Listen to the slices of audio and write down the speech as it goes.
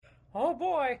Oh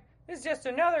boy, this is just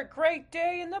another great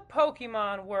day in the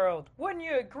Pokemon world. Wouldn't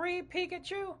you agree,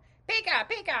 Pikachu? Pika,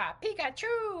 Pika,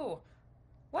 Pikachu!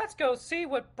 Let's go see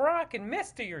what Brock and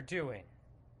Misty are doing.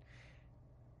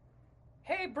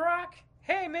 Hey, Brock.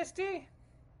 Hey, Misty.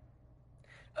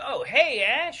 Oh, hey,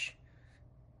 Ash.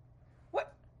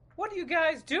 What what are you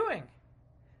guys doing?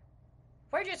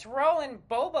 We're just rolling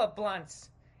boba blunts,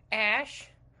 Ash.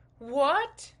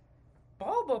 What?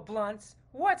 Boba blunts?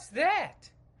 What's that?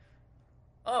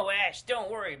 Oh, Ash, don't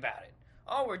worry about it.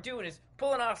 All we're doing is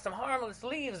pulling off some harmless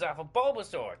leaves off a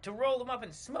Bulbasaur to roll them up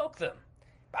and smoke them.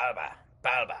 Balba,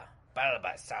 Balba,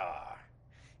 Bulbasaur.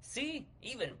 See?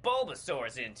 Even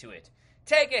Bulbasaur's into it.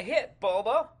 Take a hit,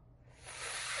 Bulba.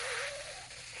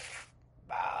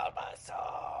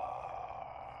 Bulbasaur.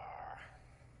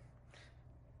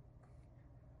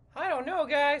 I don't know,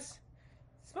 guys.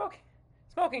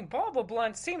 Smoking Bulba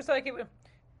Blunt seems like it would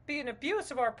be an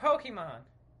abuse of our Pokemon.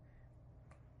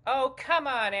 Oh, come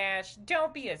on, Ash.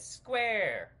 Don't be a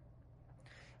square.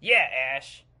 Yeah,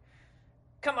 Ash.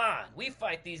 Come on. We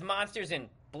fight these monsters in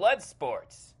blood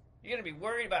sports. You're going to be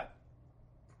worried about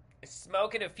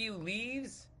smoking a few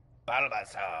leaves?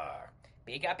 Bulbasaur.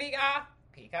 Pika, Pika.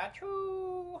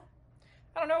 Pikachu.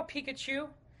 I don't know, Pikachu.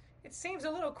 It seems a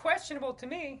little questionable to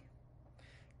me.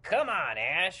 Come on,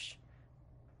 Ash.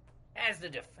 As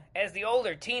the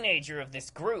older teenager of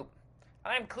this group,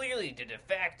 I'm clearly the de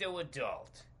facto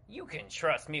adult. You can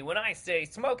trust me when I say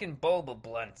smoking Bulba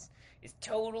blunts is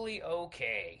totally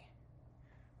okay.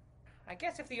 I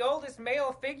guess if the oldest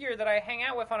male figure that I hang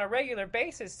out with on a regular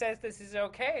basis says this is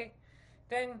okay,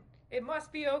 then it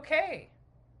must be okay.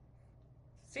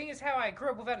 Seeing as how I grew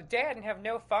up without a dad and have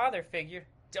no father figure.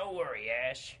 Don't worry,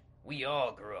 Ash. We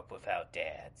all grew up without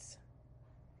dads.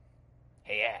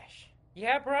 Hey, Ash.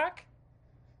 Yeah, Brock?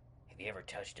 Have you ever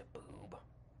touched a boob?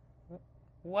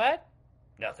 What?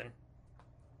 Nothing.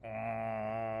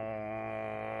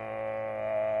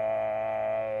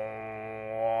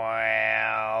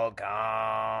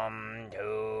 Welcome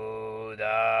to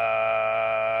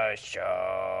the show.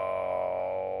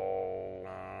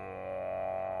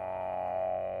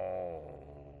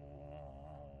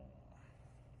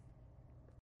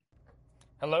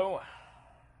 Hello.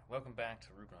 Welcome back to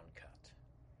Ruben Uncut.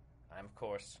 I'm, of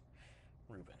course,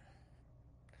 Ruben.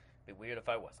 Be weird if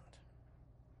I wasn't.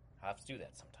 I'll have to do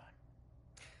that sometime.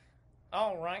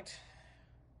 Alright.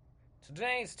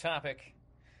 Today's topic.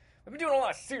 We've been doing a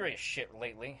lot of serious shit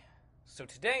lately. So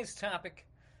today's topic,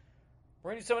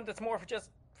 we're going to do something that's more for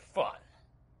just fun.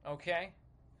 Okay?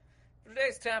 For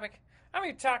today's topic, I'm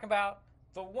going to talk about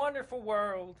the wonderful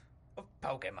world of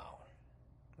Pokemon.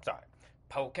 I'm sorry.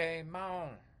 Pokemon.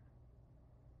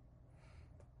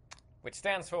 Which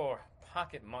stands for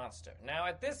Pocket Monster. Now,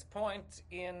 at this point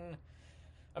in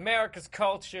America's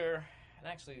culture, and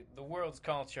actually the world's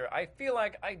culture, I feel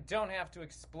like I don't have to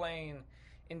explain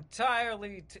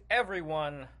entirely to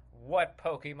everyone what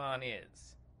Pokemon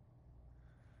is.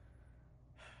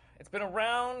 It's been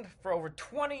around for over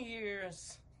 20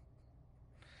 years.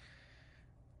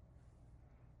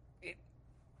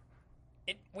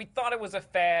 We thought it was a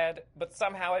fad, but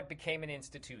somehow it became an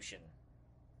institution.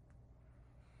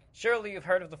 Surely you've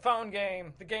heard of the phone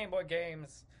game, the Game Boy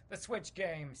games, the Switch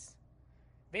games,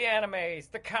 the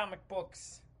animes, the comic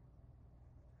books,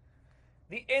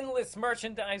 the endless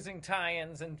merchandising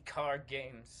tie-ins and card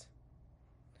games.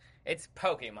 It's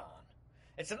Pokemon.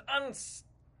 It's an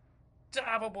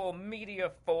unstoppable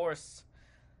media force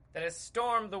that has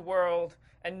stormed the world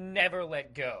and never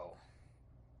let go.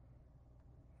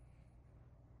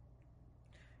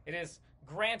 It is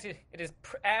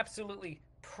absolutely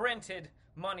printed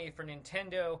money for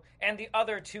Nintendo and the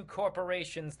other two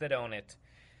corporations that own it.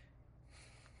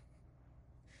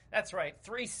 That's right,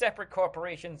 3 separate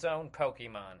corporations own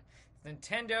Pokemon.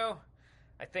 Nintendo,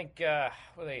 I think,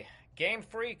 Game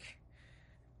Freak,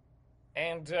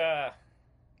 and the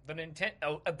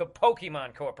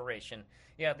Pokemon Corporation.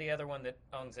 Yeah, the other one that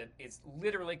owns it is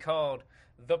literally called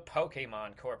the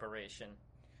Pokemon Corporation.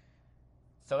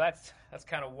 So that's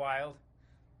kind of wild.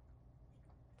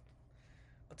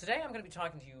 But today I'm going to be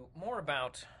talking to you more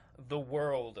about the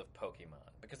world of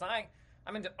Pokemon, because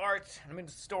I'm into art, I'm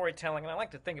into storytelling, and I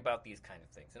like to think about these kind of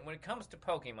things. And when it comes to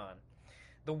Pokemon,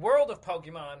 the world of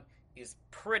Pokemon is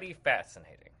pretty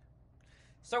fascinating.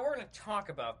 So we're going to talk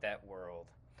about that world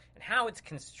and how it's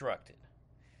constructed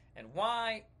and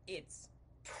why it's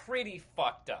pretty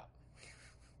fucked up.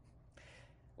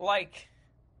 Like,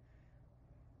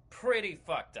 pretty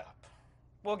fucked up.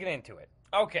 We'll get into it.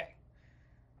 Okay.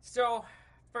 So,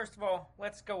 first of all,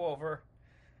 let's go over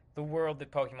the world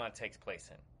that Pokemon takes place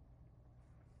in.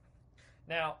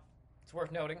 Now, it's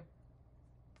worth noting,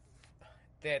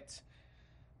 that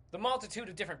the multitude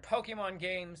of different Pokemon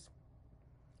games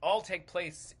all take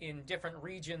place in different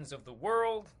regions of the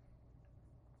world,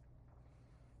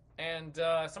 and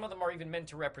some of them are even meant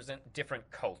to represent different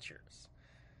cultures.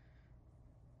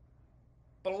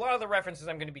 But a lot of the references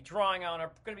I'm going to be drawing on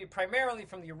are going to be primarily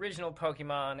from the original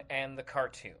Pokemon and the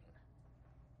cartoon,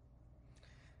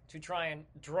 to try and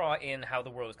draw in how the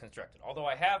world is constructed. Although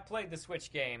I have played the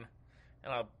Switch game,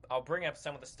 and I'll bring up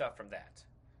some of the stuff from that.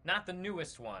 Not the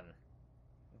newest one,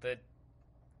 the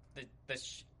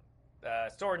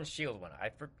Sword and Shield one. I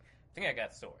think I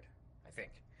got Sword. I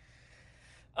think.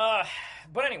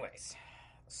 But anyways,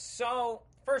 so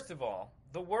first of all,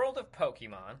 the world of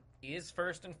Pokemon is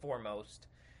first and foremost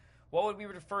what would be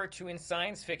referred to in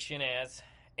science fiction as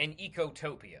an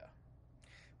ecotopia,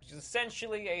 which is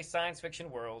essentially a science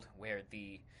fiction world where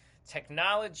the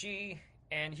technology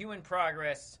and human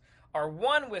progress are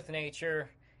one with nature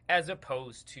as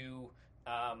opposed to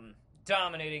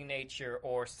dominating nature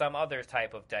or some other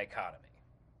type of dichotomy.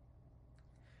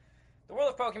 The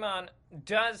world of Pokemon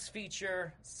does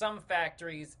feature some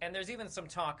factories, and there's even some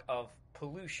talk of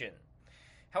pollution.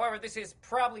 However, this is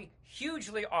probably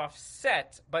hugely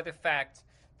offset by the fact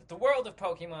that the world of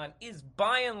Pokemon is,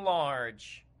 by and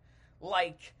large,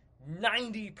 like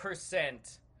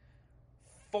 90%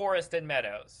 forest and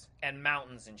meadows and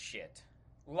mountains and shit.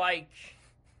 Like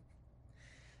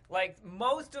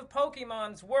most of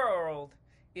Pokemon's world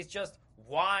is just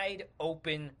wide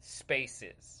open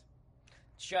spaces.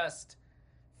 Just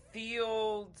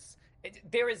fields.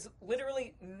 There is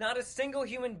literally not a single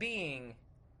human being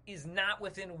is not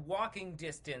within walking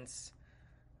distance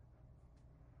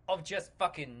of just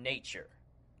fucking nature.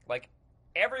 Like,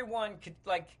 everyone could,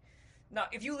 like... Now,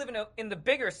 if you live in the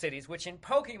bigger cities, which in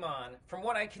Pokemon, from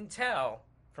what I can tell,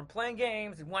 from playing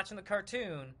games and watching the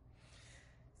cartoon,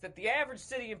 is that the average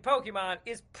city in Pokemon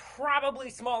is probably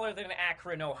smaller than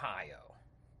Akron, Ohio.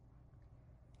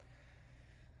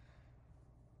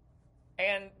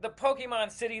 And the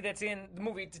Pokemon city that's in the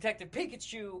movie Detective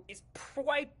Pikachu is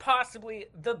quite possibly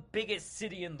the biggest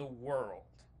city in the world.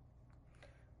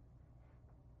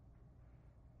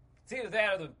 It's either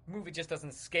that or the movie just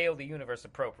doesn't scale the universe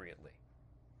appropriately.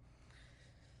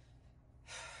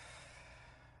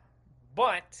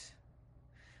 But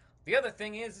the other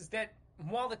thing is that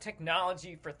while the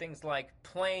technology for things like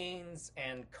planes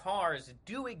and cars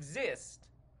do exist,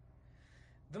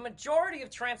 the majority of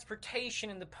transportation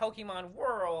in the Pokemon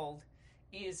world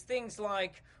is things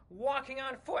like walking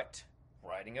on foot,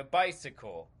 riding a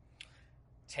bicycle,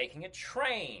 taking a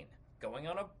train, going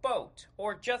on a boat,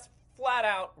 or just flat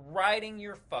out riding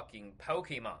your fucking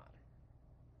Pokemon.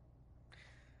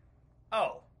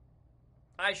 Oh,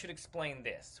 I should explain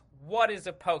this. What is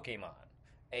a Pokemon?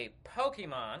 A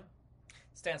Pokemon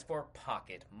stands for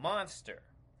Pocket Monster.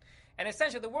 And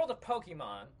essentially the world of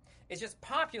Pokemon is just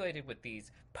populated with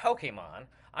these Pokemon.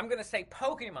 I'm going to say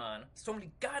Pokemon so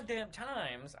many goddamn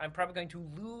times, I'm probably going to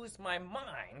lose my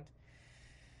mind.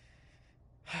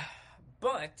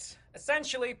 But,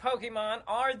 essentially, Pokemon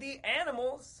are the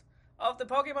animals of the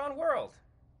Pokemon world.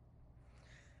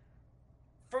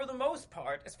 For the most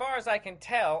part, as far as I can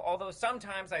tell, although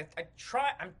sometimes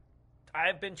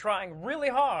I've been trying really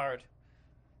hard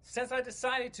since I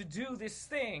decided to do this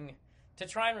thing to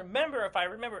try and remember if I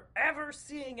remember ever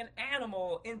seeing an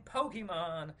animal in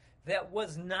Pokemon that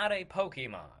was not a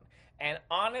Pokemon. And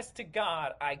honest to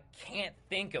God, I can't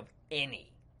think of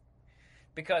any.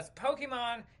 Because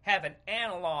Pokemon have an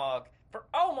analog for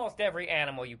almost every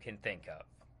animal you can think of.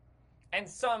 And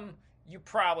some you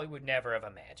probably would never have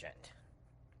imagined.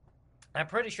 I'm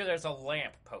pretty sure there's a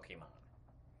lamp Pokemon.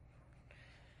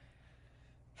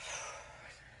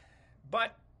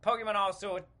 But Pokemon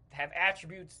also have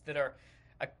attributes that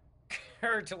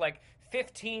occur to like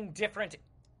 15 different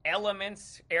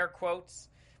elements, air quotes.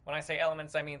 When I say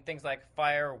elements, I mean things like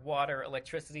fire, water,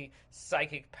 electricity,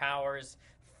 psychic powers,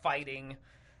 fighting,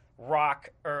 rock,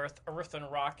 earth and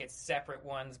rock, it's separate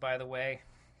ones, by the way.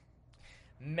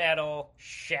 Metal,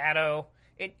 shadow.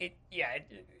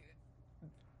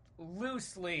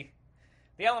 Loosely,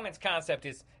 the elements concept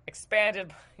is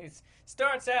expanded. It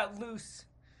starts out loose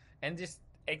and just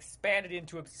expanded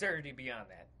into absurdity beyond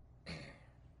that.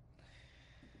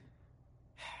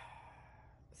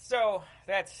 So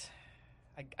that's,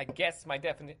 I guess, my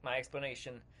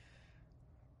explanation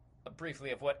briefly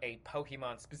of what a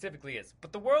Pokemon specifically is.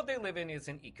 But the world they live in is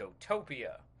an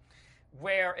ecotopia,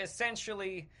 where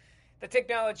essentially the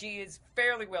technology is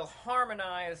fairly well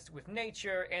harmonized with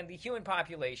nature, and the human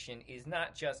population is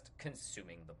not just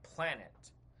consuming the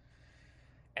planet.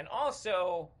 And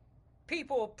also,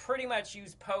 people pretty much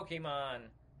use Pokemon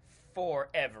for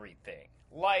everything.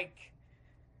 Like,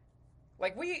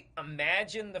 Like, we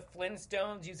imagine the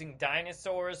Flintstones using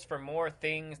dinosaurs for more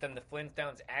things than the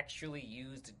Flintstones actually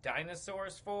used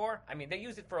dinosaurs for. I mean, they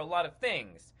use it for a lot of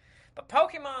things. But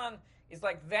Pokemon is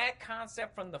like that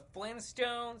concept from the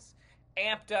Flintstones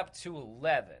amped up to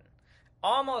 11.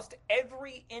 Almost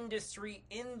every industry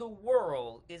in the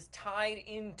world is tied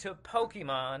into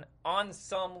Pokemon on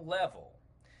some level.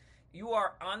 You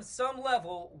are on some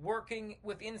level working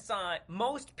with inside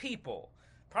most people.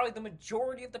 Probably the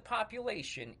majority of the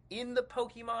population in the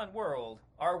Pokemon world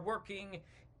are working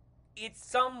in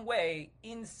some way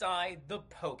inside the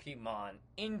Pokemon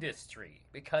industry,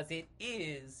 because it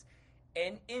is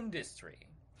an industry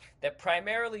that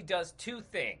primarily does two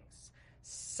things: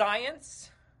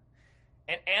 science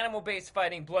and animal-based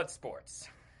fighting blood sports.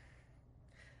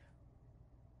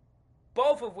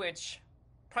 Both of which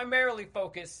primarily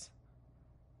focus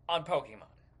on Pokemon.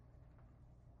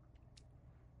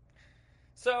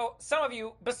 So, some of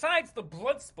you, besides the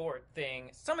blood sport thing,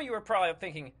 some of you are probably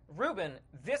thinking, Ruben,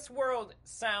 this world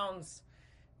sounds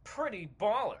pretty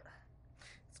baller.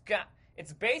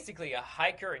 It's basically a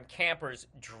hiker and camper's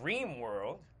dream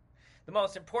world. The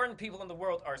most important people in the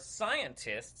world are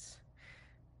scientists.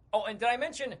 Oh, and I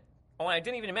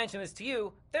didn't even mention this to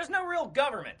you, there's no real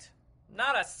government.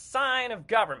 Not a sign of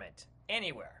government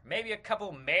anywhere. Maybe a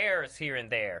couple mayors here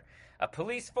and there. A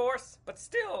police force, but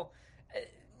still,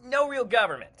 no real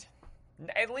government.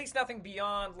 At least nothing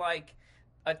beyond, like,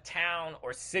 a town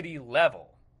or city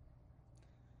level.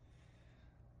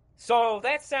 So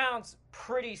that sounds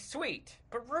pretty sweet.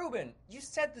 But Ruben, you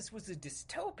said this was a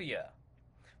dystopia.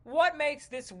 What makes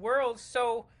this world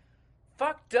so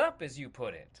fucked up, as you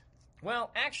put it?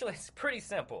 Well, actually, it's pretty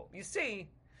simple. You see,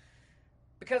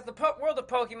 because the world of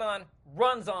Pokemon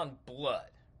runs on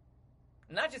blood.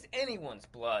 Not just anyone's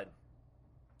blood,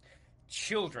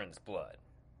 children's blood.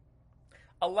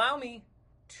 Allow me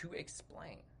to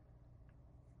explain.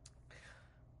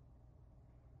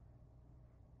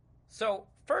 So,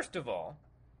 first of all,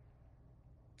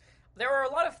 there are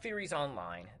a lot of theories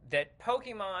online that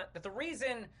the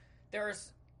reason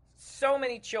there's so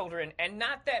many children and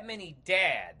not that many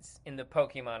dads in the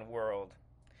Pokemon world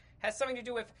has something to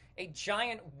do with a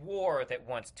giant war that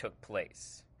once took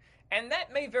place. And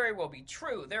that may very well be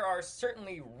true. There are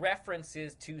certainly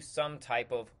references to some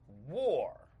type of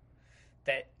war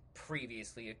that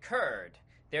previously occurred.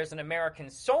 There's an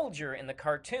American soldier in the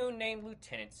cartoon named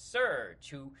Lieutenant Surge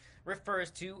who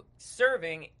refers to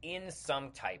serving in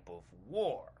some type of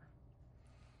war.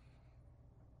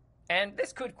 And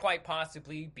this could quite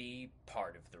possibly be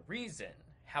part of the reason.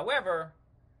 However,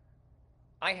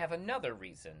 I have another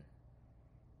reason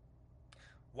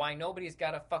why nobody's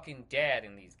got a fucking dad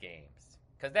in these games.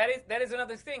 Because that is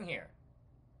another thing here.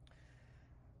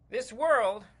 This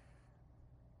world,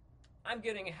 I'm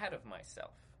getting ahead of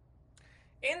myself.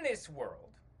 In this world,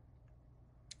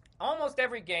 almost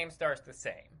every game starts the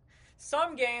same.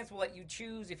 Some games will let you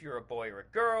choose if you're a boy or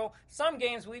a girl. Some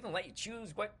games will even let you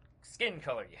choose what skin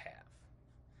color you have.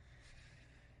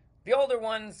 The older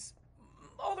ones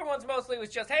mostly was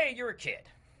just, hey, you're a kid.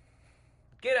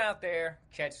 Get out there,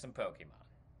 catch some Pokemon.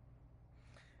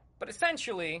 But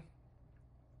essentially,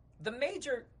 the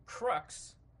major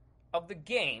crux of the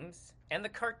games and the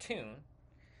cartoon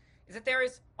is that there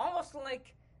is almost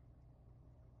like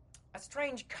a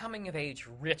strange coming-of-age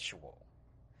ritual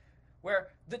where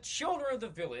the children of the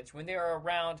village, when they are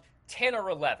around 10 or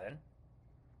 11,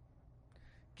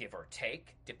 give or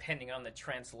take, depending on the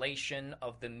translation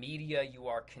of the media you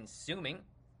are consuming,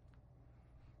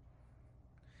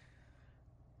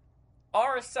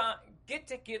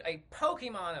 get a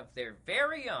Pokemon of their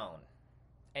very own,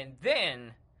 and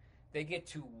then they get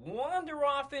to wander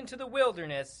off into the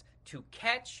wilderness to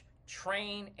catch,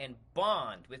 train, and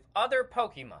bond with other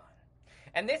Pokemon.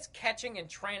 And this catching and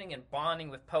training and bonding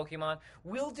with Pokemon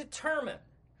will determine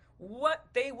what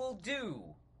they will do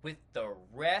with the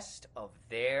rest of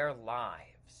their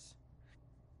lives.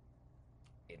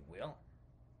 It will.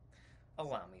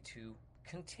 Allow me to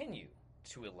continue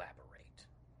to elaborate.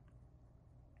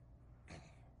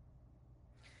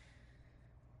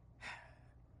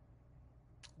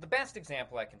 The best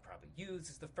example I can probably use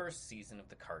is the first season of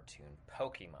the cartoon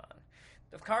Pokemon.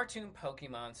 The cartoon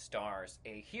Pokemon stars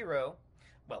a hero,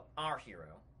 well, our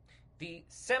hero, the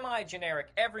semi-generic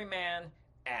everyman,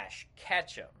 Ash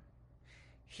Ketchum.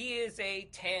 He is a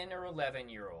 10 or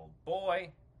 11-year-old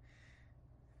boy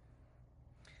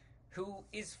who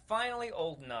is finally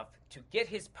old enough to get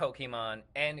his Pokemon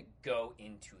and go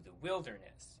into the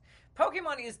wilderness.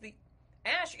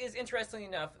 Ash is, interestingly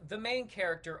enough, the main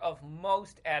character of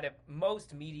most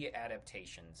media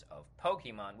adaptations of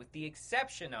Pokemon, with the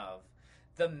exception of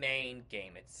the main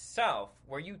game itself,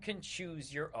 where you can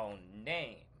choose your own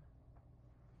name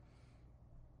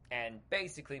and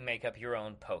basically make up your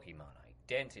own Pokemon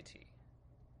identity.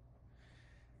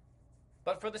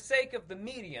 But for the sake of the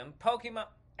medium,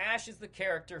 Ash is the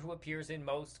character who appears in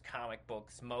most comic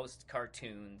books, most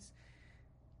cartoons.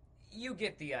 You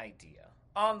get the idea.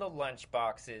 On the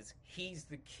lunchboxes, he's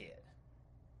the kid.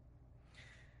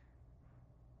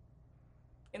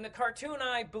 In the cartoon,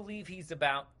 I believe he's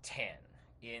about 10.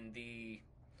 In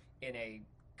a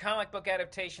comic book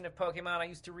adaptation of Pokemon I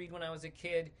used to read when I was a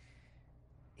kid,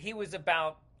 he was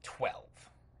about 12.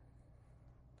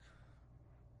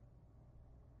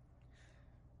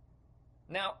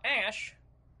 Now, Ash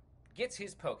gets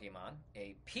his Pokemon,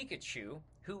 a Pikachu,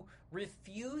 who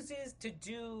refuses to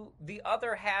do the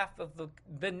other half of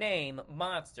the name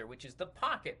monster, which is the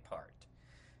pocket part.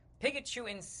 Pikachu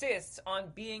insists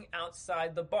on being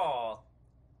outside the ball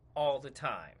all the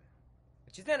time,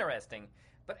 which is interesting.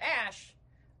 But Ash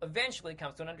eventually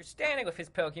comes to an understanding with his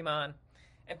Pokemon,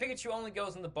 and Pikachu only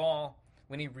goes in the ball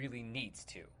when he really needs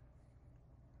to.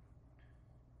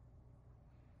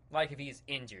 Like if he's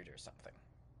injured or something.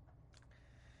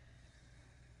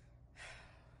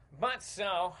 But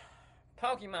so,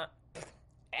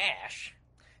 Ash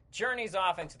journeys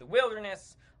off into the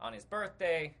wilderness on his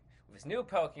birthday with his new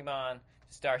Pokemon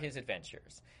to start his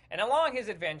adventures. And along his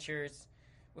adventures,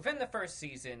 within the first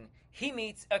season, he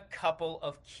meets a couple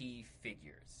of key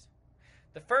figures.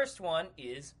 The first one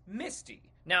is Misty.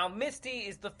 Now, Misty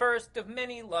is the first of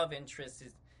many love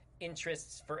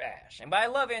interests for Ash. And by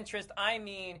love interest, I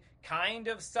mean kind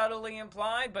of subtly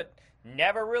implied, but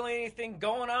never really anything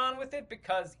going on with it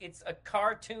because it's a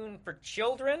cartoon for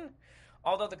children.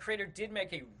 Although the creator did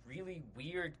make a really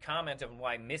weird comment on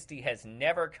why Misty has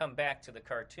never come back to the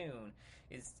cartoon.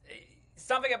 Is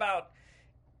something about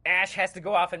Ash has to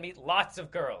go off and meet lots of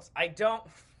girls. I don't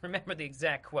remember the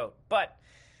exact quote, but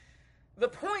the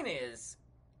point is,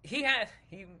 he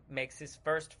makes his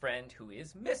first friend, who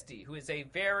is Misty, who is a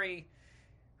very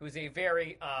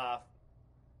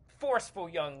forceful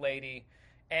young lady,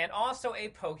 and also a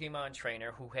Pokemon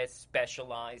trainer who has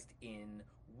specialized in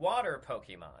water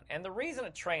Pokemon. And the reason a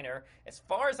trainer, as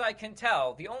far as I can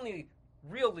tell, the only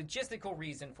real logistical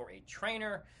reason for a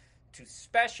trainer to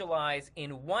specialize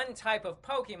in one type of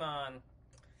Pokemon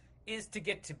is to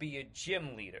get to be a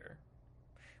gym leader,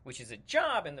 which is a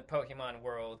job in the Pokemon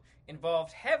world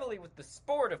involved heavily with the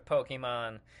sport of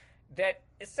Pokemon that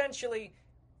essentially,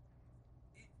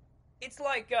 it's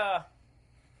like a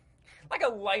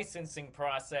licensing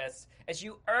process as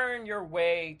you earn your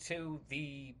way to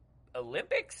the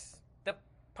Olympics, the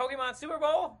Pokemon Super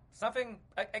Bowl, something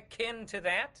akin to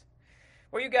that,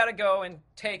 where you gotta go and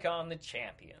take on the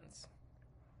champions.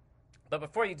 But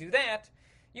before you do that,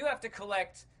 you have to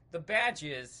collect the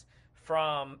badges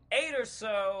from 8 or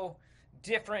so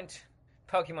different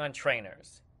Pokemon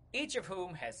trainers, each of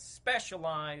whom has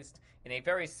specialized in a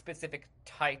very specific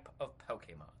type of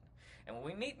Pokemon. And when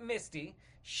we meet Misty,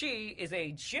 she is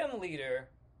a gym leader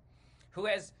who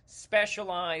has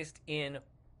specialized in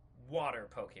water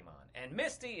Pokemon. And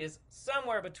Misty is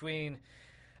somewhere between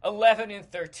 11 and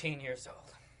 13 years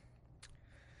old.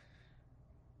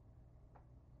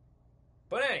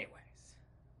 But anyways,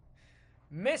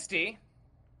 Misty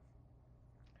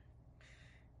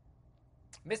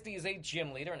is a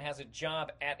gym leader and has a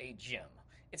job at a gym.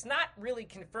 It's not really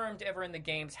confirmed ever in the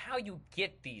games how you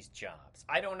get these jobs.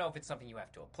 I don't know if it's something you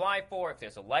have to apply for, if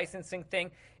there's a licensing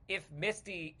thing, if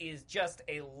Misty is just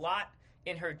a lot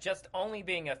in her just only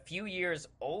being a few years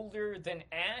older than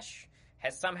Ash,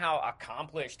 has somehow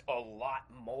accomplished a lot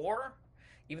more,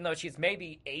 even though she's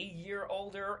maybe a year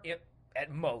older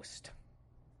at most.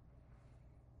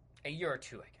 A year or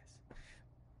two, I guess.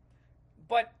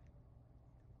 But,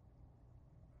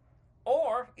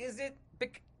 or is it...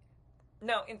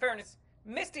 Now, in fairness,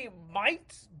 Misty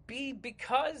might be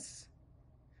because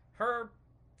her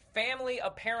family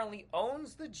apparently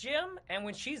owns the gym, and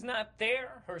when she's not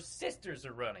there, her sisters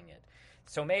are running it.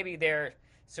 So maybe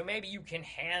you can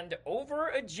hand over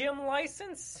a gym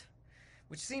license,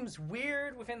 which seems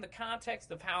weird within the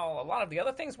context of how a lot of the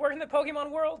other things work in the Pokemon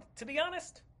world, to be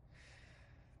honest.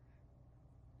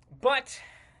 But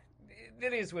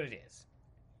it is what it is.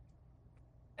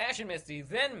 Ash and Misty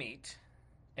then meet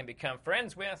and become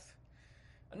friends with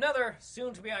another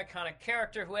soon-to-be iconic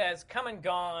character who has come and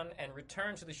gone and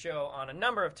returned to the show on a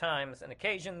number of times and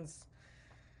occasions,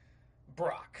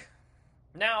 Brock.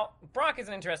 Now, Brock is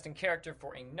an interesting character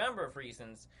for a number of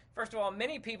reasons. First of all,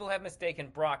 many people have mistaken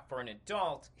Brock for an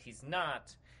adult. He's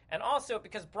not. And also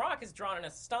because Brock is drawn in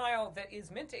a style that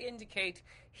is meant to indicate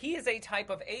he is a type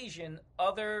of Asian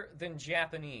other than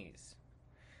Japanese.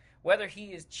 Whether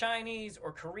he is Chinese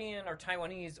or Korean or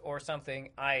Taiwanese or something,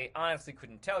 I honestly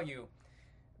couldn't tell you.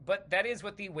 But that is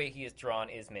what the way he is drawn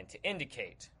is meant to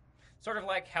indicate. Sort of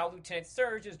like how Lieutenant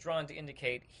Surge is drawn to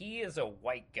indicate he is a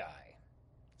white guy.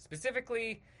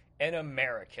 Specifically, an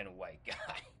American white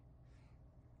guy.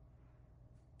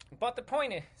 But the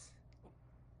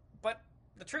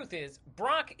truth is,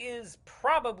 Brock is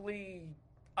probably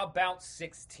about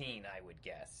 16, I would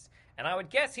guess. And I would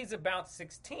guess he's about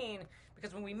 16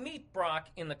 because when we meet Brock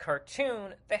in the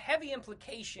cartoon, the heavy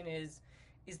implication is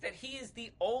that he is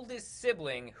the oldest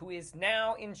sibling who is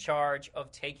now in charge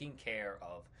of taking care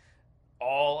of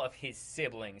all of his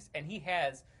siblings. And he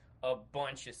has a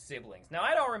bunch of siblings. Now,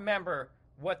 I don't remember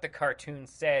what the cartoon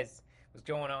says was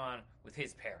going on with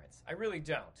his parents. I really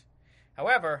don't.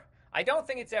 However, I don't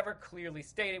think it's ever clearly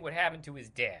stated what happened to his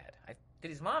dad. Did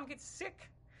his mom get sick?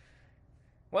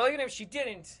 Well, even if she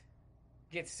didn't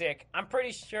get sick, I'm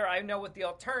pretty sure I know what the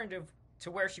alternative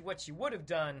to what she would have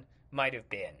done might have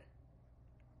been.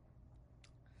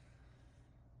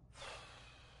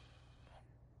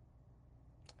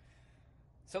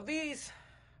 So these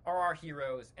are our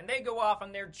heroes, and they go off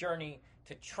on their journey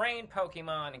to train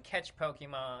Pokemon and catch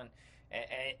Pokemon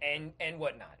and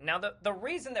whatnot. Now, the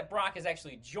reason that Brock has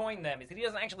actually joined them is that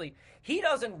he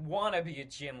doesn't want to be a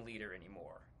gym leader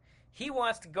anymore. He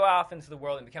wants to go off into the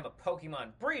world and become a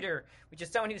Pokemon breeder, which is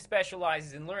someone who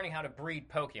specializes in learning how to breed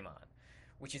Pokemon.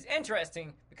 Which is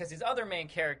interesting because his other main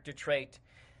character trait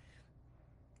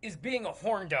is being a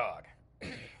horn dog.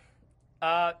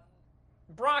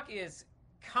 Brock is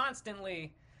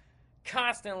constantly,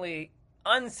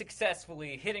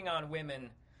 unsuccessfully hitting on women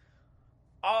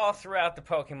all throughout the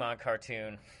Pokemon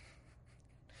cartoon.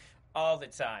 All the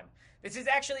time. This is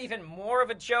actually even more of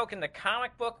a joke in the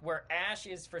comic book where Ash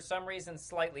is, for some reason,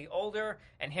 slightly older,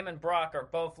 and him and Brock are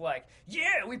both like,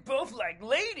 yeah, we both like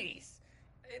ladies.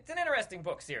 It's an interesting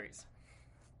book series.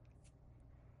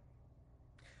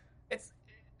 It's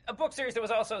a book series that was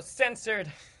also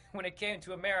censored when it came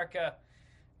to America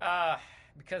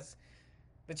because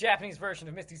the Japanese version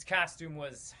of Misty's costume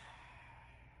was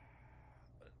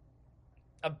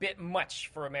a bit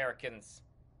much for Americans.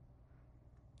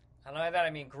 And by that I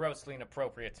mean grossly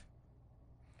inappropriate.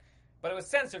 But it was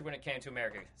censored when it came to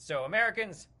America. So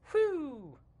Americans,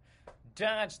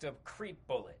 dodged a creep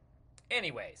bullet.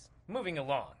 Anyways, moving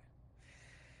along.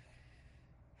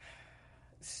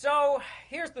 So,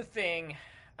 here's the thing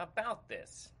about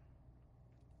this.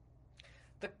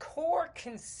 The core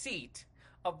conceit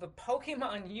of the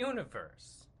Pokemon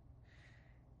universe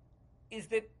is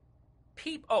that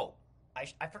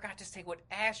I forgot to say what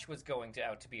Ash was going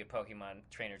out to be a Pokemon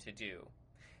trainer to do.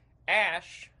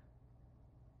 Ash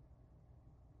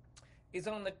is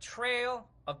on the trail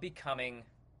of becoming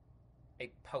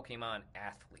a Pokemon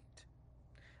athlete.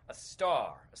 A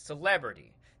star, a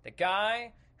celebrity. The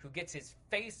guy who gets his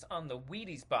face on the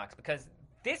Wheaties box, because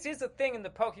this is a thing in the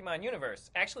Pokemon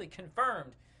universe, actually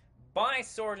confirmed by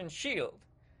Sword and Shield.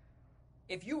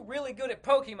 If you're really good at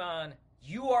Pokemon,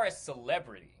 you are a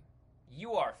celebrity.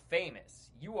 You are famous.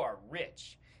 You are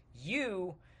rich.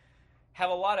 You have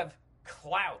a lot of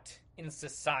clout in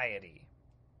society.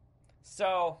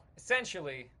 So,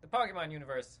 essentially, the Pokemon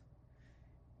universe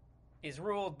is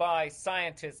ruled by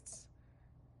scientists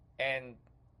and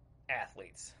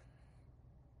athletes.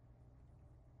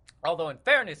 Although, in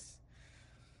fairness,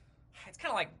 it's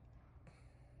kind of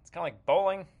like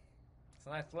bowling. It's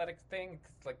an athletic thing.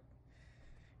 It's like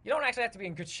you don't actually have to be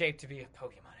in good shape to be a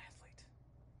Pokemon athlete.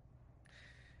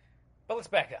 But let's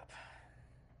back up.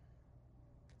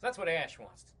 So that's what Ash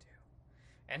wants to do,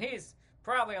 and he's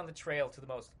probably on the trail to the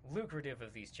most lucrative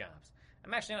of these jobs.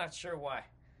 I'm actually not sure why.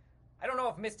 I don't know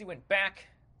if Misty went back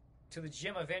to the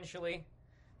gym eventually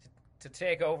to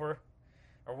take over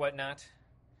or whatnot.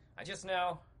 I just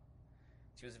know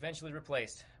she was eventually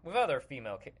replaced with other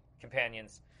female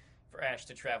companions for Ash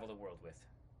to travel the world with.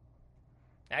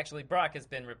 Actually, Brock has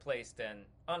been replaced and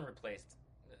unreplaced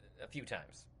a few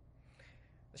times.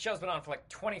 The show's been on for like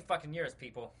 20 fucking years,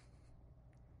 people.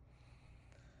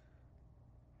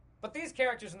 But these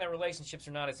characters and their relationships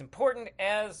are not as important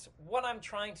as what I'm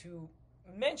trying to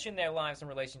mention their lives and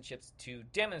relationships to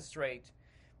demonstrate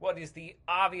what is the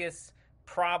obvious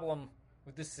problem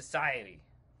with this society.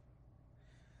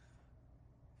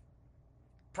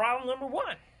 Problem number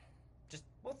one.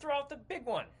 We'll throw out the big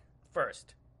one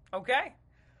first. Okay?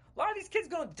 A lot of these kids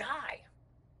are going to die.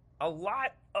 A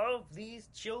lot of these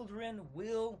children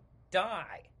will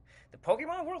die. The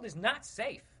Pokemon world is not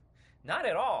safe. Not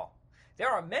at all. There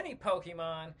are many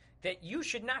Pokemon that you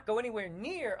should not go anywhere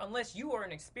near unless you are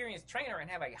an experienced trainer and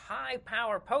have a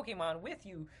high-power Pokemon with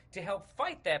you to help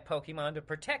fight that Pokemon to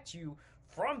protect you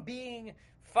from being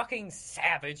fucking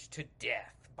savaged to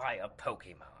death by a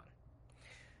Pokemon.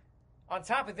 On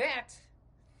top of that,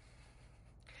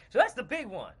 so that's the big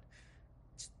one.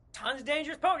 Tons of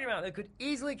dangerous Pokemon that could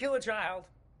easily kill a child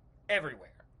everywhere.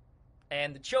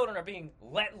 And the children are being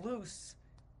let loose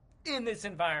in this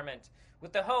environment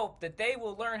with the hope that they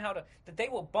will learn that they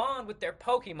will bond with their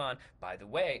Pokemon. By the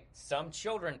way, some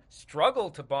children struggle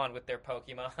to bond with their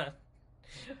Pokemon.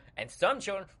 And some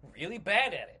children really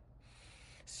bad at it.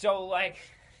 So, like,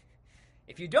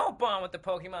 if you don't bond with the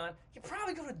Pokemon, you're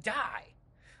probably going to die.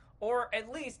 Or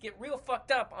at least get real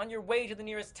fucked up on your way to the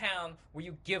nearest town where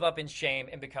you give up in shame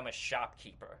and become a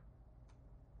shopkeeper.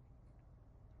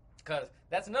 Because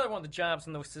that's another one of the jobs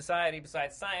in the society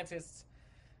besides scientists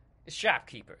is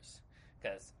shopkeepers.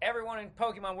 Because everyone in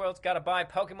Pokemon World's got to buy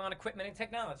Pokemon equipment and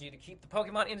technology to keep the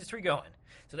Pokemon industry going.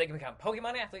 So they can become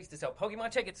Pokemon athletes to sell Pokemon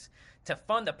tickets to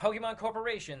fund the Pokemon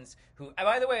corporations who,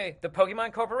 by the way, the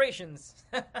Pokemon corporations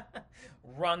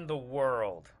run the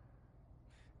world.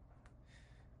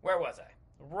 Where was I?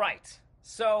 Right.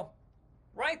 So,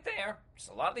 right there, just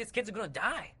a lot of these kids are going to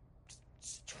die. Just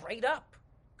straight up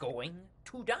going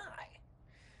to die.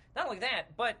 Not only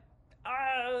that, but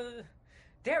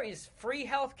there is free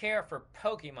healthcare for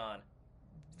Pokemon.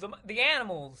 The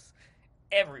animals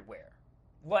everywhere.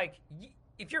 Like,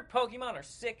 if your Pokemon are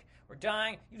sick or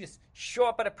dying, you just show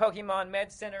up at a Pokemon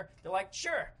med center. They're like,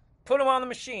 sure, put them on the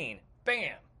machine.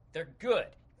 Bam. They're good.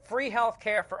 Free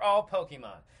healthcare for all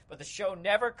Pokemon. But the show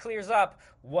never clears up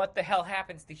what the hell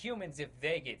happens to humans if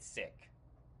they get sick.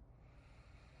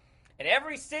 And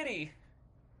every city,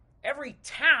 every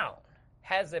town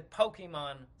has a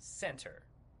Pokemon center.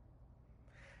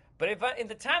 But in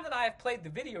the time that I have played the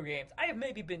video games, I have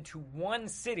maybe been to one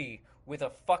city with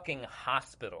a fucking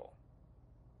hospital.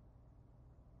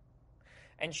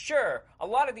 And sure, a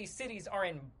lot of these cities are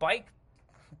in bike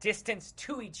distance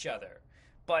to each other.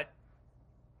 But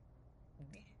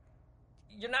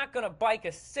you're not going to bike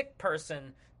a sick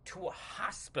person to a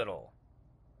hospital.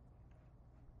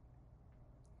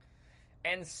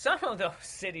 And some of those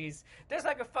cities, there's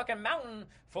like a fucking mountain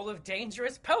full of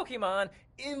dangerous Pokemon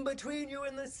in between you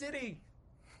and the city.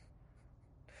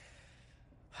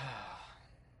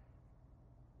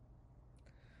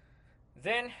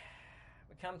 Then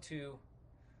we come to,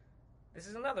 this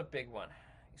is another big one.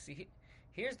 You see,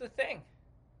 here's the thing.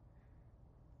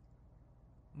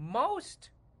 Most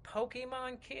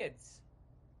Pokemon kids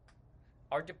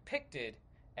are depicted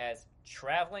as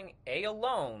traveling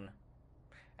alone.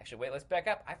 Actually, wait, let's back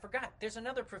up. I forgot. There's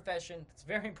another profession that's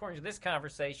very important to this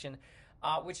conversation,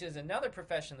 which is another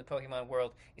profession in the Pokemon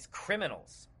world, is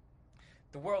criminals.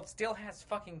 The world still has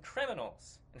fucking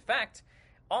criminals. In fact,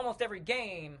 almost every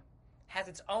game has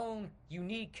its own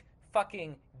unique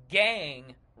fucking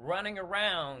gang running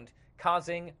around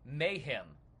causing mayhem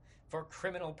for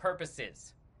criminal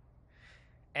purposes.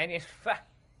 And in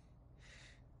fact,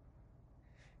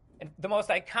 the most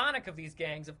iconic of these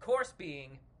gangs, of course,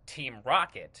 being Team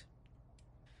Rocket,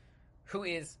 who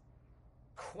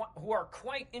are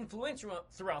quite influential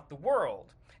throughout the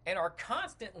world and are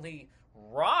constantly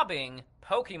robbing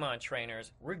Pokemon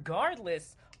trainers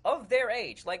regardless of their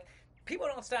age. Like, people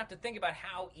don't stop to think about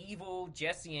how evil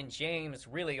Jesse and James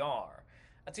really are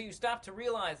until you stop to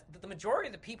realize that the majority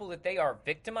of the people that they are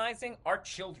victimizing are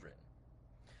children.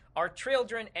 Are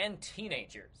children and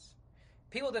teenagers.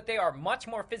 People that they are much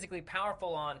more physically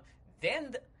powerful on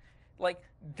than,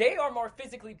 they are more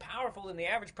physically powerful than the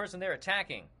average person they're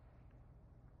attacking.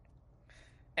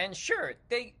 And sure,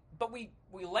 but we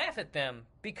laugh at them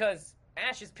because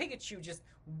Ash's Pikachu just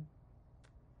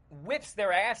whips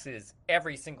their asses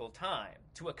every single time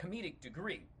to a comedic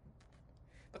degree.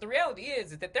 But the reality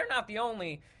is that they're not the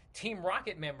only Team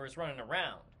Rocket members running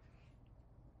around.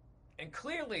 And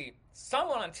clearly,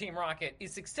 someone on Team Rocket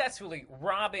is successfully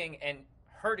robbing and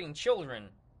hurting children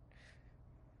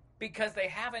because they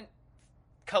haven't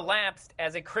collapsed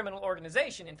as a criminal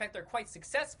organization. In fact, they're quite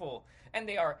successful, and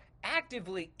they are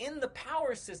actively in the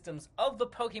power systems of the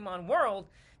Pokemon world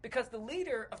because the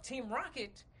leader of Team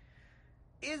Rocket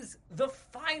is the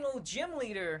final gym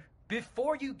leader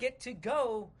before you get to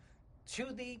go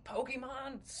to the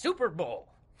Pokemon Super Bowl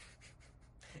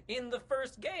in the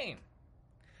first game.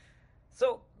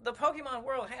 So the Pokemon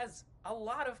world has a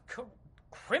lot of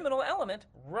criminal element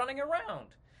running around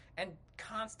and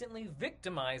constantly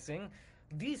victimizing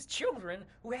these children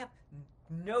who have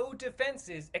no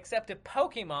defenses except a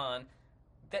Pokemon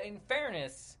that, in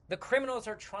fairness, the criminals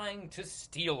are trying to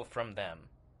steal from them.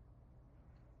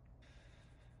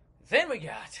 Then we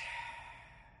got...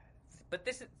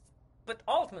 But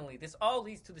ultimately, this all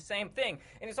leads to the same thing,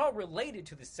 and it's all related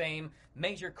to the same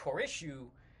major core issue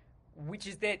which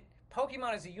is that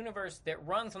Pokemon is a universe that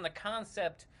runs on the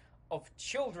concept of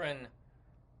children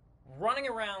running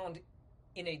around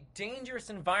in a dangerous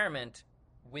environment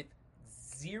with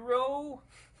zero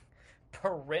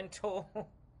parental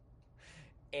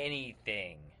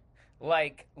anything.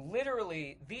 Like,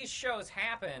 literally, these shows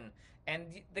happen,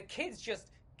 and the kids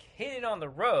just hit it on the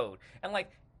road. And,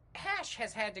 like, Ash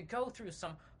has had to go through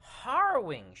some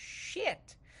harrowing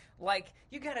shit. Like,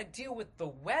 you gotta deal with the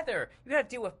weather. You gotta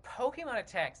deal with Pokemon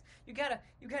attacks. You gotta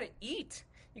eat.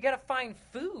 You gotta find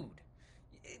food.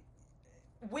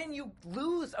 When you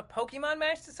lose a Pokemon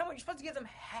match to someone, you're supposed to give them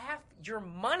half your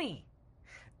money.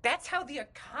 That's how the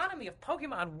economy of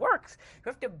Pokemon works.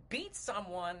 You have to beat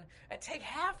someone and take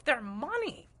half their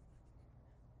money.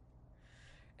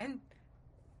 And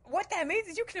what that means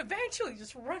is you can eventually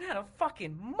just run out of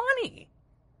fucking money.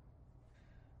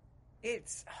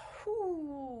 It's...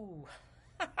 whoo.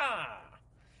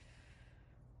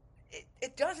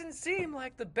 It doesn't seem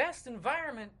like the best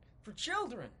environment for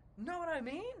children. Know what I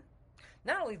mean?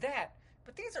 Not only that,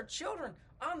 but these are children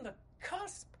on the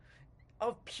cusp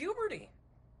of puberty.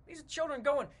 These are children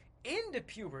going into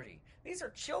puberty. These are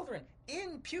children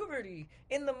in puberty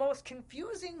in the most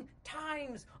confusing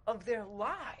times of their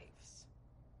lives.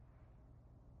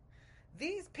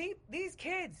 These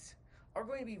kids are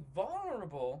going to be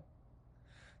vulnerable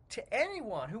to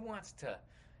anyone who wants to,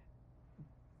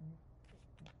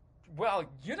 well,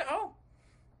 you know,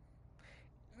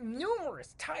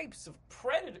 numerous types of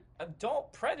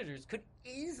adult predators could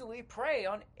easily prey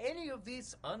on any of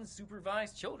these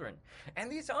unsupervised children.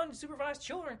 And these unsupervised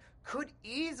children could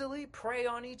easily prey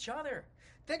on each other.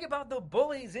 Think about the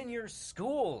bullies in your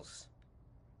schools.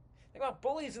 Think about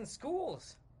bullies in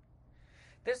schools.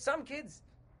 There's some kids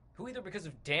who either because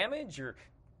of damage or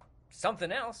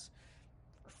something else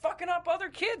are fucking up other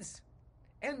kids.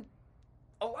 And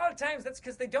a lot of times that's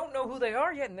because they don't know who they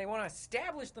are yet and they want to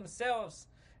establish themselves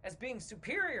as being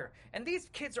superior. And these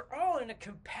kids are all in a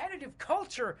competitive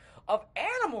culture of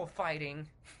animal fighting.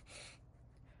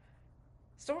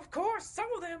 So, of course, some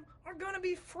of them are going to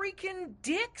be freaking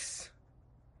dicks.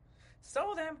 Some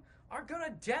of them are going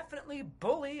to definitely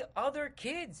bully other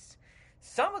kids.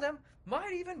 Some of them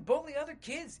might even bully other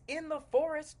kids in the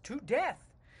forest to death.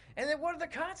 And then what are the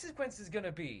consequences going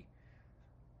to be?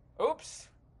 Oops.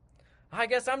 I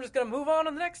guess I'm just going to move on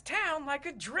to the next town like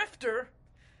a drifter.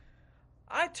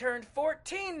 I turned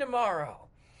 14 tomorrow.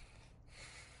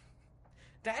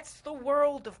 That's the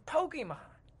world of Pokemon.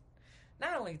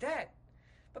 Not only that,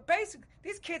 but basically,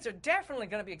 these kids are definitely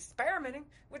going to be experimenting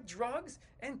with drugs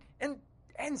and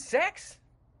sex.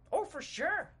 Oh, for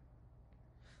sure.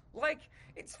 Like,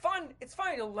 it's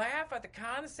funny to laugh at the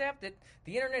concept that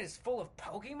the internet is full of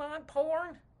Pokemon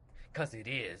porn. Because it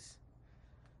is.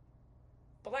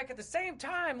 But, like, at the same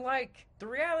time, like, the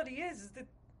reality is that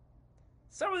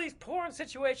some of these porn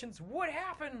situations would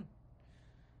happen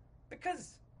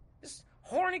because just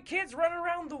horny kids running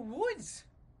around the woods.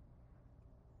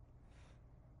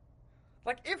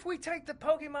 Like, if we take the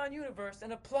Pokemon universe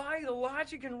and apply the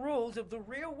logic and rules of the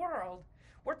real world,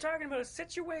 we're talking about a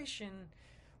situation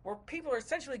where people are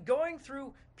essentially going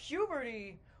through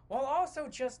puberty while also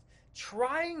just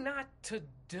trying not to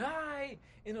die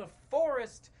in a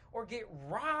forest or get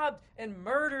robbed and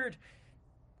murdered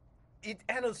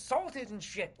and assaulted and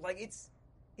shit. Like, it's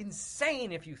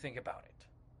insane if you think about it.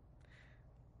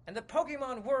 And the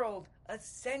Pokemon world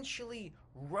essentially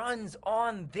runs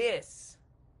on this.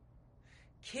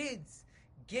 Kids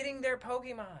getting their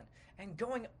Pokemon and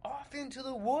going off into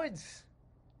the woods.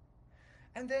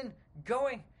 And then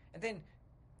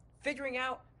figuring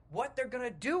out what they're going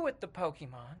to do with the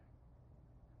Pokemon.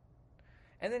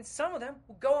 And then some of them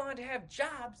will go on to have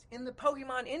jobs in the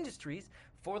Pokemon industries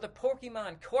for the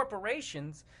Pokemon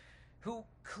corporations who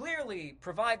clearly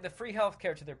provide the free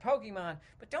healthcare to their Pokemon,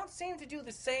 but don't seem to do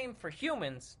the same for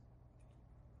humans.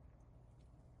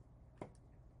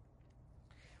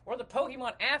 Or the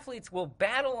Pokemon athletes will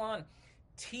battle on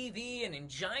TV and in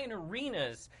giant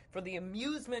arenas for the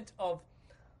amusement of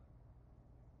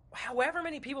however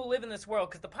many people live in this world,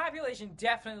 because the population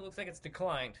definitely looks like it's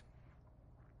declined.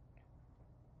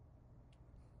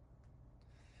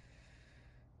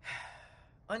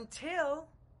 Until,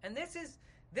 and this is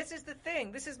the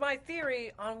thing, this is my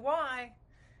theory on why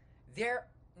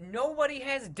nobody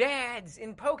has dads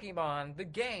in Pokemon, the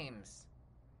games.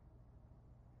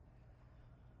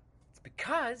 It's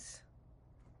because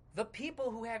the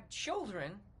people who have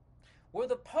children were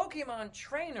the Pokemon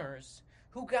trainers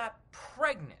who got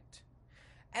pregnant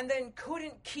and then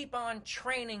couldn't keep on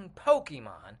training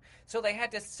Pokemon, so they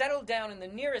had to settle down in the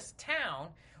nearest town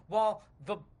while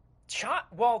the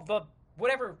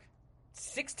whatever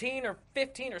 16 or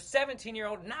 15 or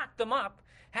 17-year-old knocked them up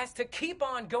has to keep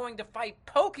on going to fight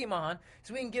Pokemon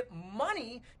so he can get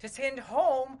money to send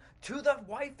home to the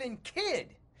wife and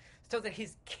kid, so that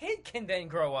his kid can then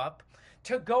grow up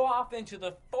to go off into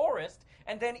the forest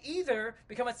and then either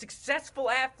become a successful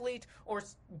athlete or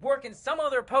work in some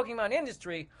other Pokemon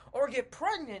industry, or get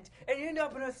pregnant and end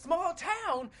up in a small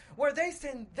town where they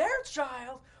send their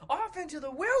child off into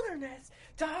the wilderness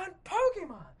to hunt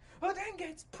Pokemon, who then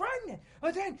gets pregnant,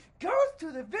 who then goes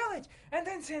to the village and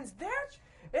then sends their...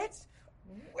 It's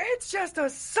just a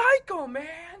cycle,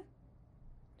 man.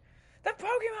 The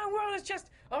Pokemon world is just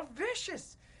a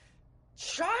vicious,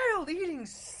 child-eating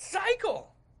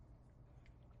cycle.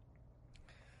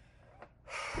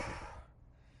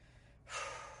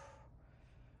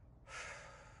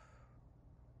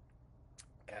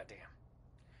 Goddamn.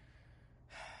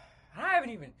 I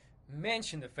haven't even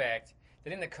mentioned the fact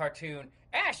that in the cartoon,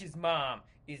 Ash's mom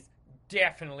is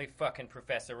definitely fucking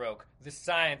Professor Oak, the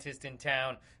scientist in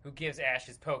town who gives Ash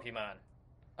his Pokemon.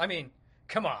 I mean,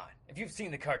 come on. If you've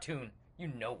seen the cartoon, you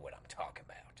know what I'm talking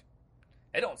about.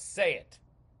 They don't say it.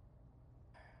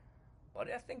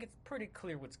 But I think it's pretty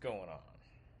clear what's going on.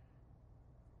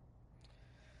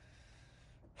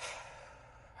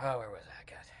 Oh, where was I?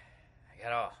 I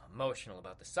got all emotional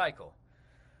about the cycle.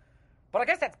 But I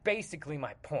guess that's basically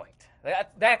my point.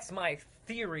 That's my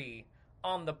theory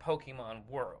on the Pokemon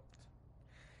world.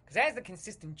 Because as the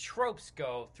consistent tropes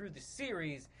go through the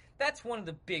series, that's one of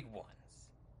the big ones.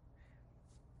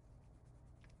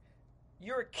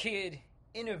 You're a kid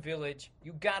in a village,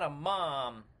 you got a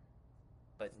mom,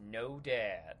 but no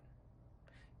dad.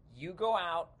 You go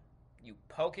out, you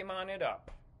Pokemon it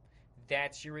up.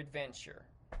 That's your adventure.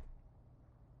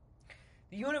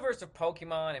 The universe of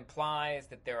Pokemon implies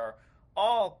that there are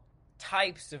all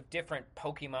types of different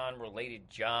Pokemon-related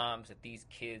jobs that these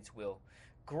kids will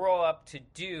grow up to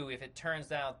do if it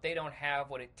turns out they don't have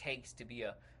what it takes to be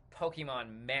a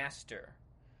Pokemon master,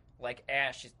 like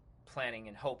Ash is planning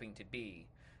and hoping to be.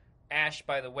 Ash,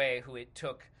 by the way, who it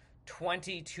took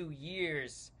 22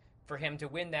 years for him to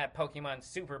win that Pokemon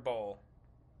Super Bowl.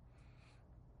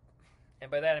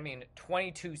 And by that I mean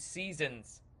 22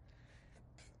 seasons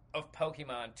of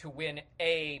Pokemon to win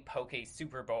a Poke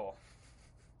Super Bowl.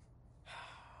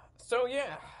 So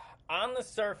yeah, on the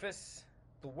surface,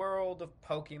 the world of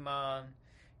Pokemon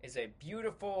is a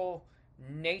beautiful,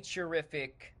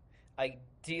 naturific,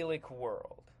 idyllic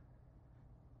world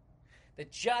that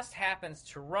just happens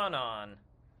to run on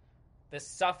the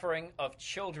suffering of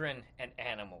children and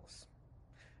animals.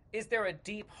 Is there a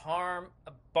deep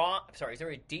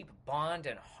bond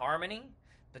and harmony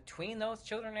between those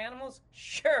children and animals?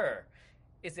 Sure.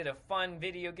 Is it a fun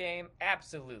video game?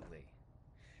 Absolutely.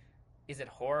 Is it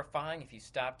horrifying if you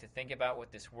stop to think about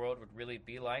what this world would really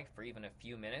be like for even a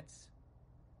few minutes?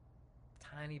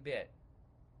 Tiny bit.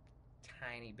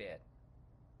 Tiny bit.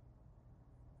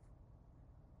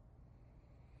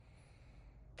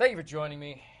 Thank you for joining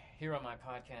me here on my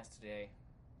podcast today.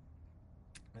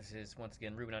 This is, once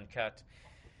again, Ruben Uncut.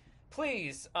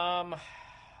 Please,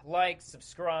 like,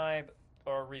 subscribe,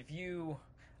 or review.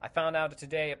 I found out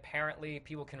today, apparently,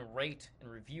 people can rate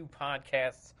and review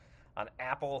podcasts on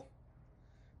Apple.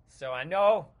 So I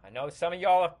know some of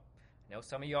y'all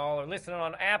are listening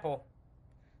on Apple.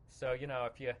 So, if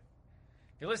you're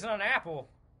listening on Apple,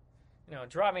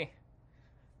 drop me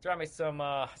some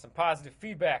positive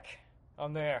feedback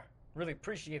on there. Really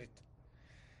appreciate it.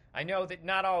 I know that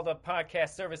not all the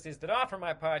podcast services that offer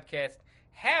my podcast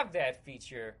have that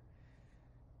feature.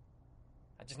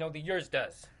 I just know that yours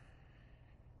does.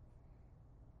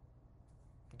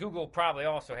 Google probably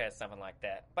also has something like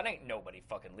that, but ain't nobody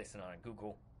fucking listening on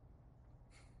Google.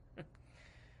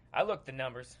 I looked the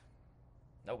numbers.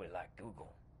 Nobody liked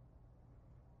Google.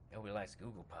 Nobody likes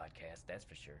Google podcasts, that's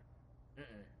for sure.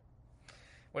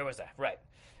 Where was I? Right.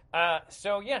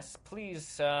 So yes,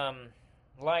 please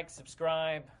like,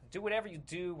 subscribe, do whatever you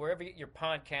do, wherever you get your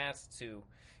podcasts, to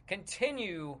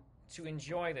continue to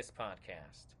enjoy this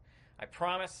podcast. I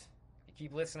promise, if you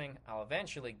keep listening, I'll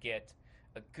eventually get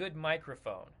a good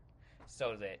microphone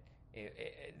so that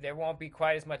there won't be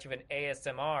quite as much of an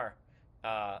ASMR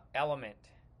element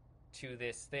to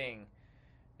this thing,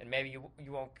 and maybe you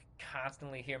won't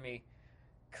constantly hear me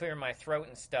clear my throat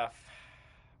and stuff,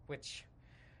 which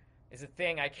is a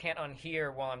thing I can't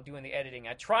unhear while I'm doing the editing.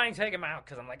 I try and take them out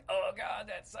because I'm like, oh god,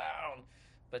 that sound,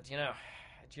 but I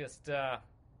just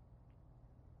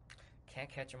can't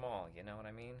catch them all, you know what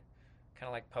I mean? Kind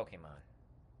of like Pokemon.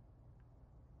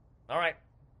 Alright,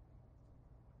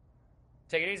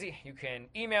 take it easy. You can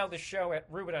email the show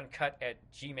at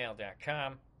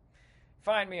rubenuncut@gmail.com.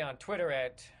 Find me on Twitter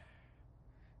at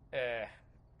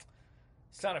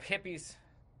son of hippies.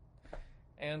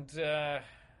 And,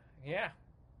 yeah.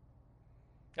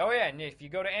 Oh, yeah, and if you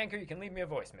go to Anchor, you can leave me a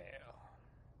voicemail.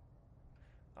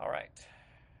 All right.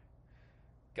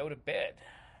 Go to bed.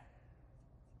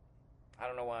 I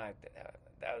don't know why.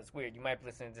 That was weird. You might be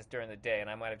listening to this during the day, and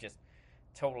I might have just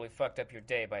totally fucked up your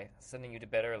day by sending you to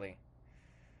bed early.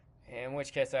 In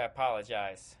which case, I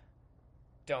apologize.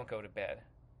 Don't go to bed.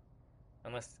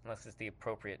 Unless it's the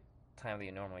appropriate time that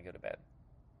you normally go to bed.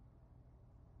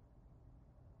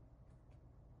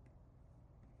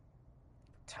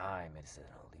 Time is an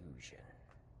illusion.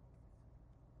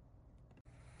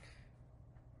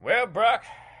 Well, Brock,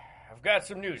 I've got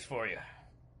some news for you.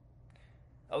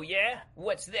 Oh, yeah?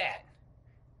 What's that?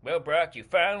 Well, Brock, you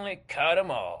finally caught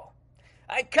them all.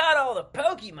 I caught all the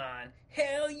Pokemon?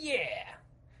 Hell yeah!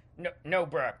 No,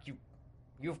 Brock,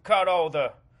 you've caught all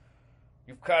the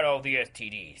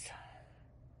STDs.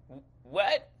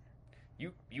 What?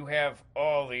 You have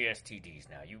all the STDs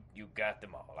now. You got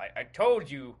them all. I told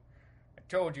you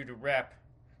to wrap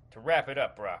it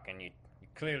up, Brock, and you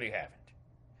clearly haven't.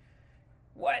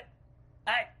 What?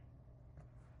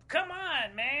 Come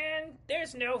on, man.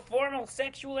 There's no formal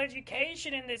sexual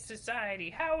education in this society.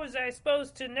 How was I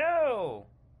supposed to know?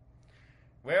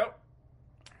 Well,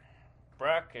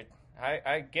 Brock,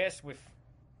 I guess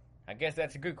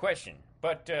that's a good question.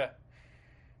 But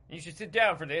you should sit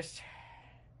down for this.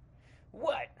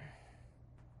 What?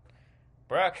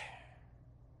 Brock,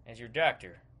 as your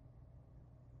doctor,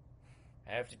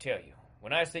 I have to tell you,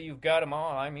 when I say you've got them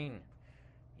all, I mean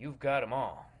you've got them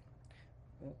all.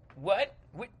 What?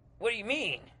 What do you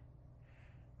mean?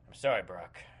 I'm sorry,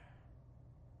 Brock,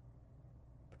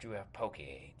 but you have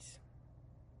Poke-AIDS.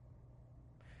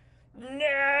 No!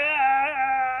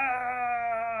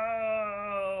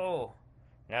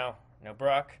 Now,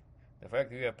 Brock, the fact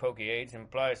that you have Poke-AIDS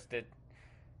implies that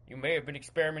you may have been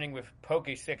experimenting with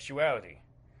Poke-sexuality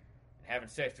and having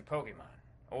sex with Pokemon.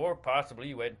 Or possibly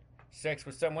you had sex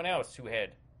with someone else who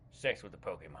had sex with a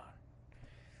Pokemon.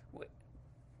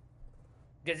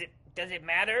 Does it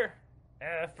matter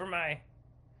for my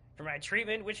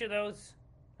treatment? Which of those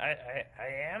I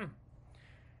am?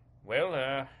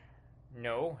 Well,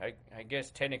 no, I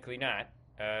guess technically not.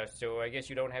 So I guess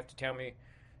you don't have to tell me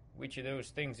which of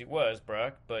those things it was,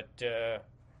 Brock. But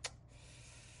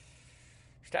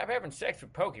stop having sex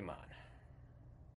with Pokemon.